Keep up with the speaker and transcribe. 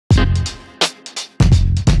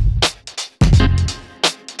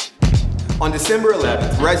On December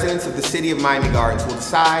 11th, residents of the city of Miami Gardens will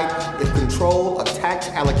decide if control of tax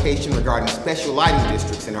allocation regarding special lighting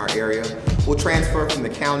districts in our area will transfer from the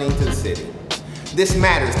county to the city. This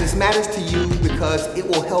matters. This matters to you because it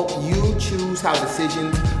will help you choose how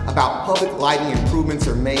decisions about public lighting improvements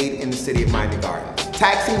are made in the city of Miami Gardens.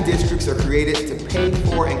 Taxing districts are created to pay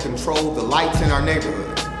for and control the lights in our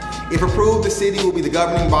neighborhoods. If approved, the city will be the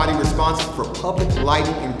governing body responsible for public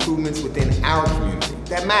lighting improvements within our community.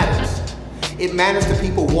 That matters. It matters to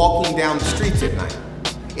people walking down the streets at night.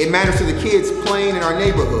 It matters to the kids playing in our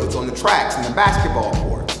neighborhoods, on the tracks and the basketball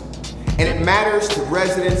courts. And it matters to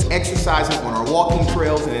residents exercising on our walking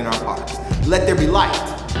trails and in our parks. Let there be light.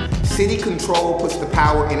 City control puts the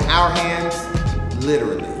power in our hands,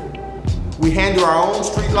 literally. We handle our own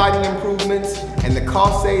street lighting improvements, and the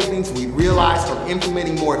cost savings we realize from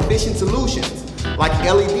implementing more efficient solutions, like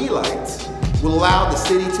LED lights, will allow the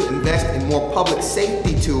city to invest in more public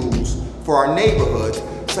safety tools for our neighborhoods,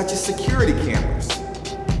 such as security cameras.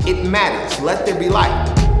 It matters. Let there be light.